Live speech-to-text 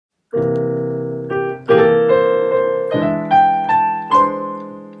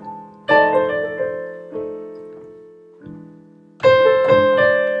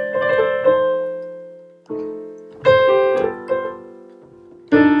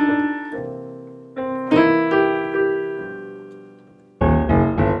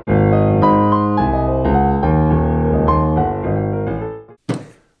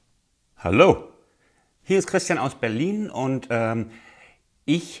Hallo, hier ist Christian aus Berlin und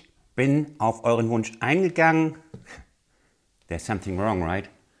ich bin auf euren Wunsch eingegangen. There's something wrong, right?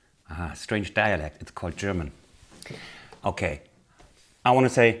 Ah, strange dialect, it's called German. Okay, I want to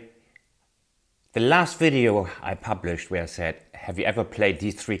say, the last video I published where I said, have you ever played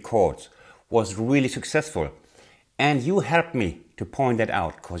these three chords, was really successful. And you helped me to point that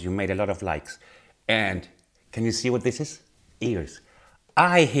out because you made a lot of likes. And can you see what this is? Ears.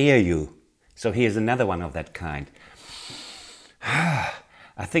 I hear you. So here's another one of that kind.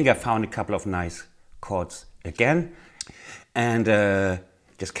 I think I found a couple of nice chords again. And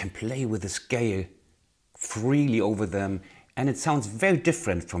just can play with the scale freely over them. And it sounds very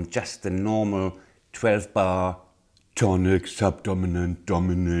different from just the normal 12-bar tonic, subdominant,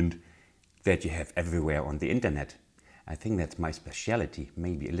 dominant that you have everywhere on the internet. I think that's my speciality,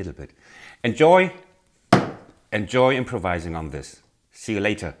 maybe a little bit. Enjoy improvising on this. See you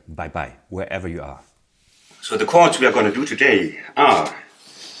later. Bye-bye, wherever you are. So the chords we are going to do today are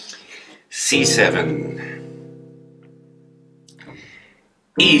C7,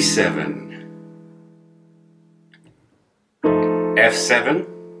 E7, F7,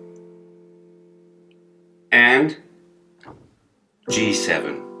 and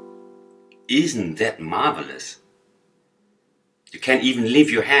G7. Isn't that marvelous? You can even leave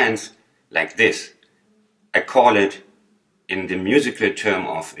your hands like this. I call it, in the musical term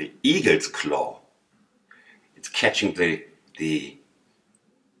of an eagle's claw. It's catching the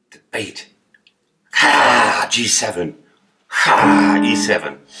bait. Ha! G7. Ha!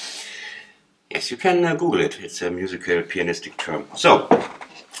 E7. Yes, you can Google it. It's a musical pianistic term. So,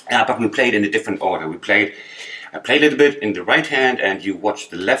 but we played in a different order. I played a little bit in the right hand, and you watch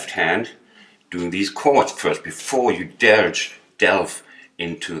the left hand doing these chords first before you delve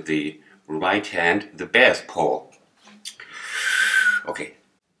into the right hand, the bear's paw. Okay.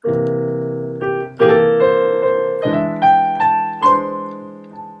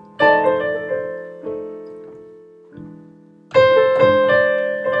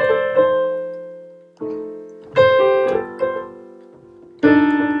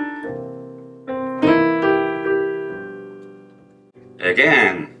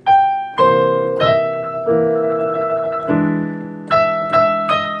 Again.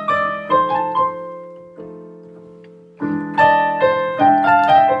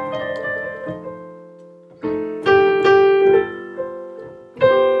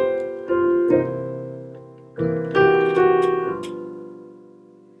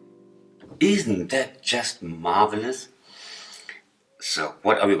 Isn't that just marvelous? So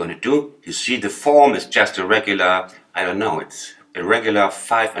what are we going to do? You see, the form is just a regular, I don't know, it's a regular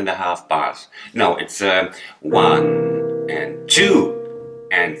 5.5 bars. No, it's 1 and 2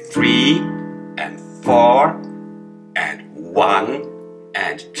 and 3 and 4 and 1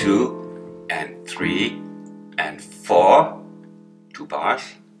 and 2 and 3 and 4, 2 bars,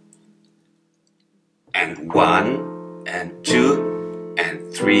 and 1 and 2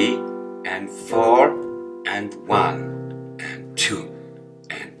 and 3 and 4 and 1 and 2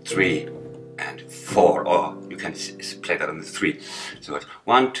 and 3 and 4, or you can play that on the 3. So it's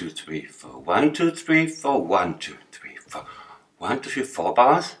 1, 2, 3, 4, 1, 2, 3, 4, 1, 2, 3, 4, 1, 2, 3, 4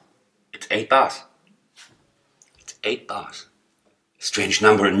 bars. It's 8 bars. It's 8 bars. Strange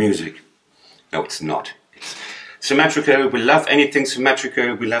number in music. No, it's not. It's symmetrical. We love anything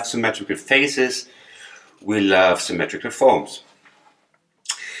symmetrical. We love symmetrical phases. We love symmetrical forms.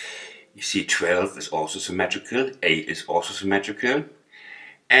 You see, 12 is also symmetrical, 8 is also symmetrical,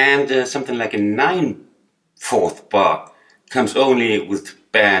 and something like a 9/4 bar comes only with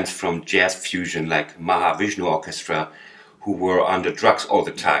bands from jazz fusion like Mahavishnu Orchestra, who were under drugs all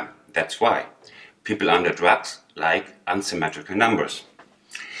the time. That's why. People under drugs like unsymmetrical numbers.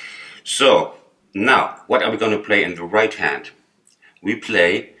 So, now, what are we going to play in the right hand? We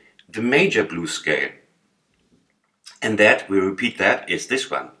play the major blues scale. And that, we repeat that, is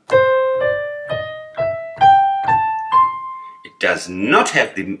this one. Does not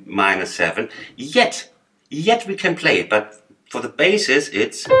have the minor 7 yet we can play it, but for the basses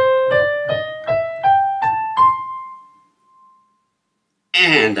it's,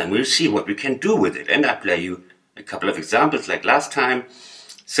 and then we'll see what we can do with it. And I play you a couple of examples like last time,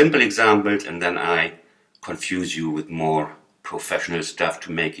 simple examples, and then I confuse you with more professional stuff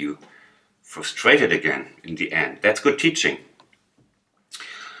to make you frustrated again in the end. That's good teaching.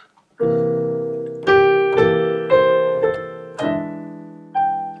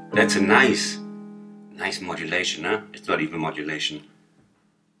 That's a nice modulation, huh? It's not even modulation.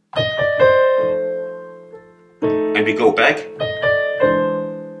 And we go back.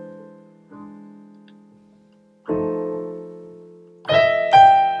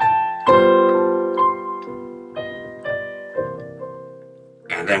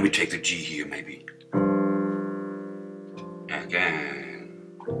 And then we take the G here maybe. Again.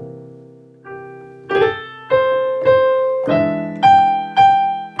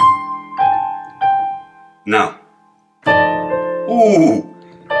 Now. Ooh!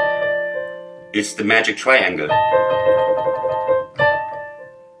 It's the magic triangle.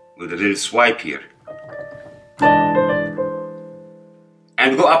 With a little swipe here.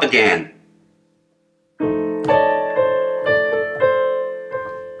 And we go up again.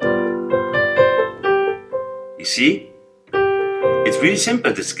 You see? It's really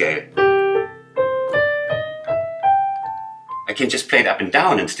simple, the scale. I can just play it up and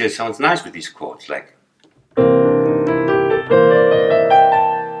down and still sounds nice with these chords, like.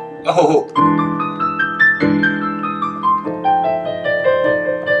 Oh!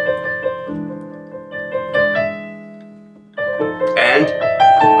 And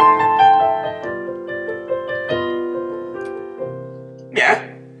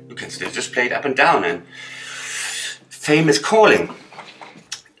yeah, you can still just play it up and down, and fame is calling.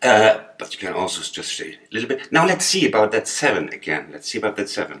 But you can also just say a little bit. Now let's see about that 7 again. Let's see about that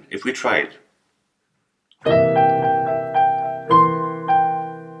 7. If we try it.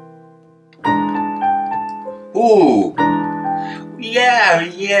 Ooh. Yeah,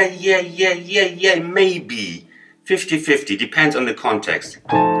 maybe. 50-50, depends on the context.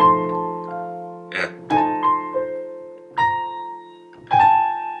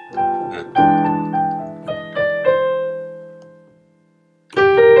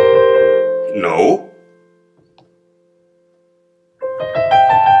 No.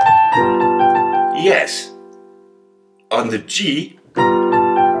 Yes. On the G.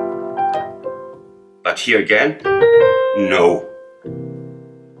 But here again, no.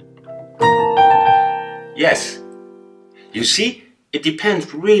 Yes. You see, it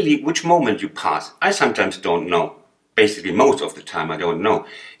depends really which moment you pass. I sometimes don't know. Basically, most of the time I don't know.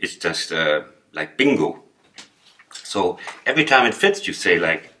 It's just like bingo. So every time it fits, you say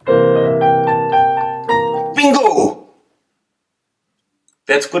like, bingo!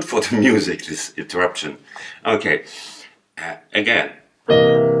 That's good for the music, this interruption. Okay, again.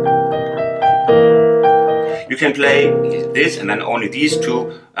 You can play this and then only these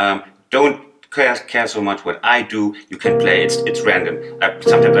two. Don't care so much what I do. You can play, it's random.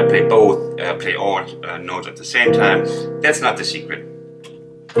 Sometimes I play both, play all notes at the same time. That's not the secret.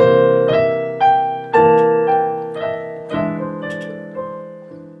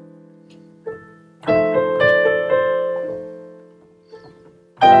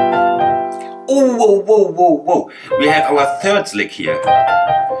 Oh, whoa. We have our third lick here.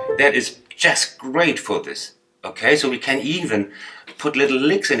 That is just great for this. Okay, so we can even put little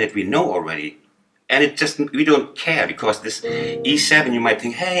licks in it we know already. And it just, we don't care, because this E7, you might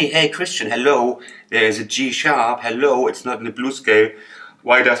think, hey, Christian, hello, there's a G sharp, hello, it's not in the blues scale.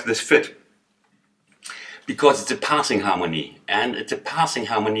 Why does this fit? Because it's a passing harmony. And it's a passing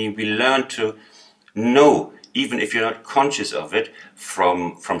harmony we learn to know, even if you're not conscious of it,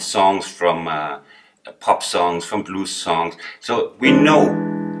 from songs, from pop songs, from blues songs. So we know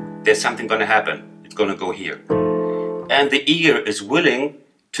there's something gonna happen. It's gonna go here. And the ear is willing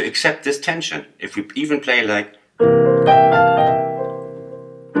to accept this tension. If we even play like,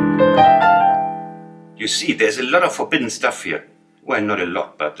 you see, there's a lot of forbidden stuff here. Well, not a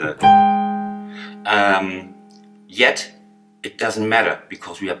lot, but yet it doesn't matter,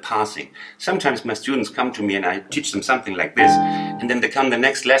 because we are passing. Sometimes my students come to me and I teach them something like this, and then they come the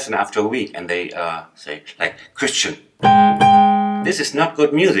next lesson after a week and they say, like, Christian, this is not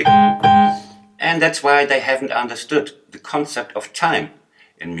good music. And that's why they haven't understood the concept of time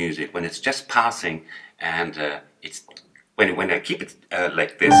in music, when it's just passing, and it's when I keep it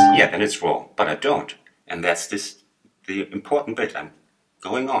like this, yeah, then it's wrong, but I don't. And that's the important bit. I'm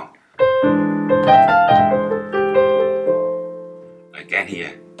going on. Again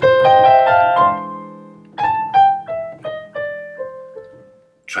here.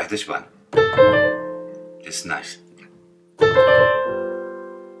 Try this one. This is nice.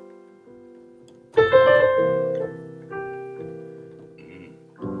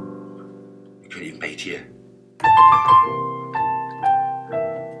 You can even play it here.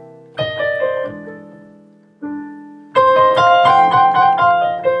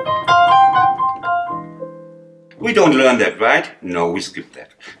 We don't learn that, right? No, we skip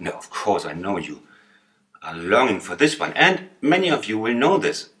that. No, of course, I know you are longing for this one. And many of you will know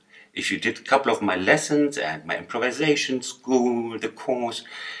this. If you did a couple of my lessons and my improvisation school, the course,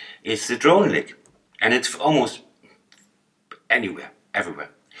 it's the drone lick. And it's almost anywhere,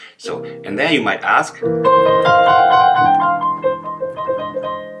 everywhere. So, and there you might ask,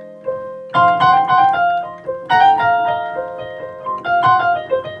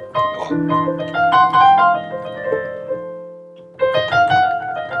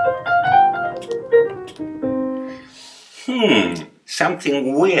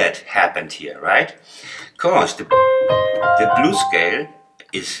 Something weird happened here, right? Because the blues scale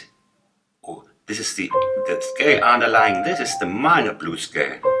is, oh, this is the scale underlying this is the minor blues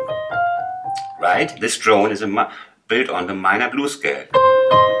scale, right? This drone is built on the minor blues scale.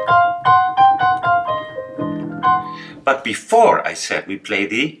 But before I said we play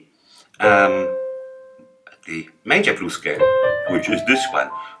the major blues scale, which is this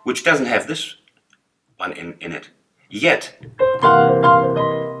one, which doesn't have this one in it yet.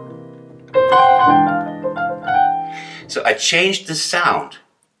 So I changed the sound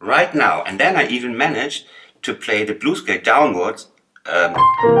right now, and then I even managed to play the blues scale downwards.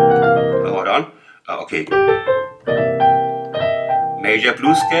 Hold on. Okay. Major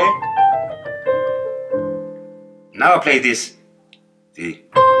blues scale. Now I play this. The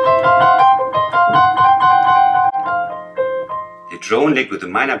drone lick with the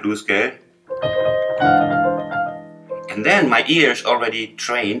minor blues scale. And then my ears already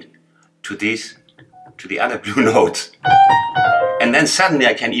trained to the other blue notes. And then suddenly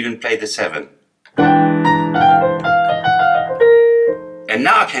I can even play the 7. And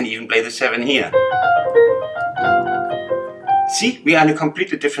now I can even play the 7 here. See, we are in a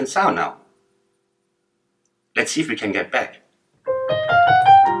completely different sound now. Let's see if we can get back.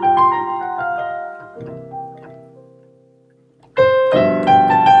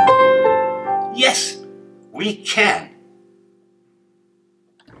 Yes, we can.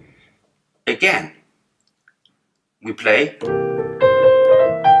 Again, we play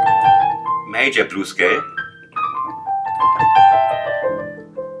major blues scale,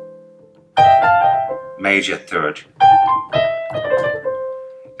 major third,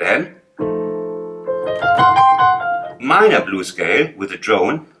 then minor blues scale with a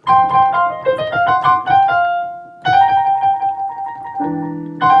drone,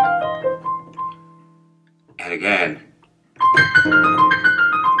 and again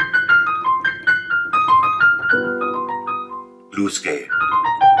blues scale,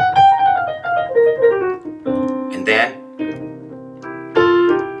 and then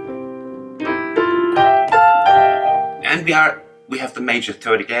we have the major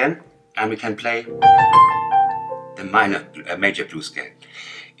third again, and we can play the major blues scale.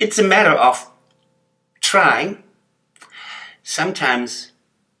 It's a matter of trying. Sometimes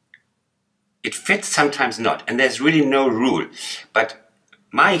it fits, sometimes not, and there's really no rule. But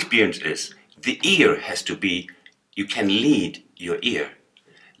my experience is the ear has to be, you can lead your ear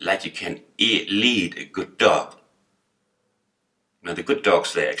like you can lead a good dog. Now the good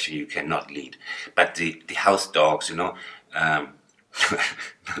dogs, they actually you cannot lead, but the house dogs, you know,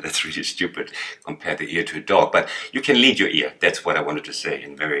 that's really stupid, compare the ear to a dog, but you can lead your ear. That's what I wanted to say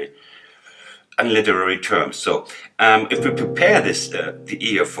in very unliterary terms. So if we prepare this, the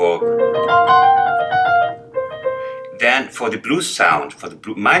ear then for the blues sound, for the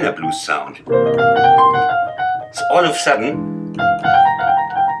minor blues sound, so all of a sudden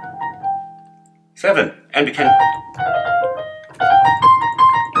 7, and we can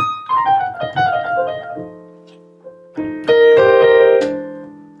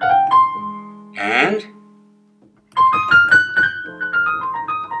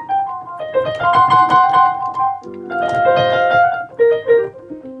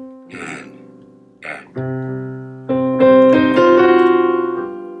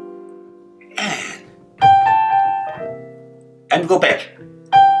and go back.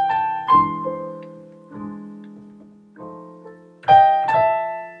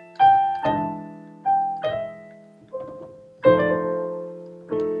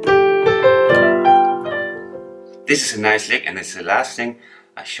 This is a nice lick, and it's the last thing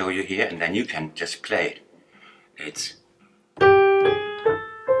I show you here, and then you can just play it. It's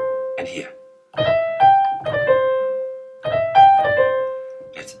and here.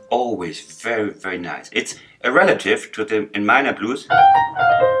 It's always very, very nice. It's a relative to the in minor blues.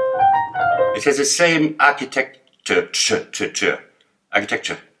 It has the same architecture.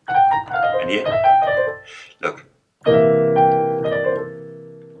 And here, look.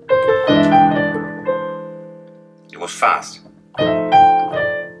 It was fast.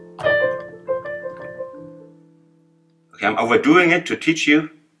 Okay, I'm overdoing it to teach you.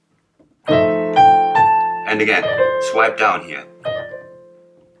 And again, swipe down here.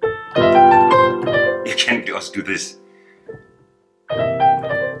 You can just do this.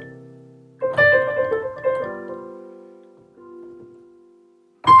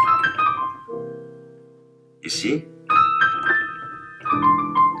 You see?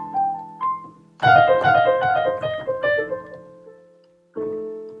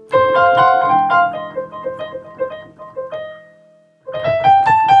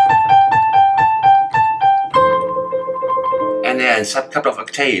 and some couple of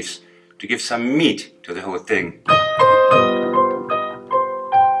octaves to give some meat to the whole thing.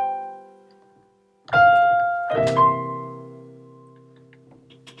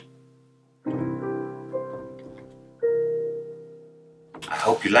 I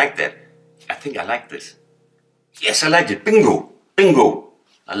hope you like that. I think I like this. Yes, I liked it. Bingo! Bingo!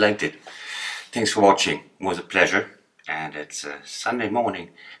 I liked it. Thanks for watching. It was a pleasure. And it's Saturday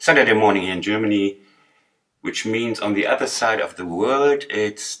morning here in Germany, which means on the other side of the world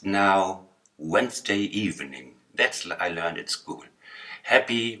it's now Wednesday evening. That's I learned at school.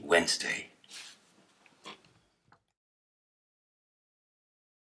 Happy Wednesday.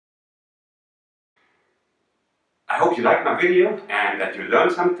 I hope you liked my video and that you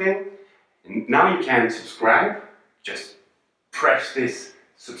learned something. And now you can subscribe. Just press this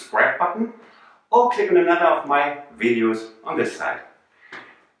subscribe button or click on another of my videos on this side.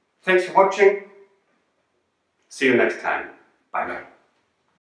 Thanks for watching. See you next time. Bye bye.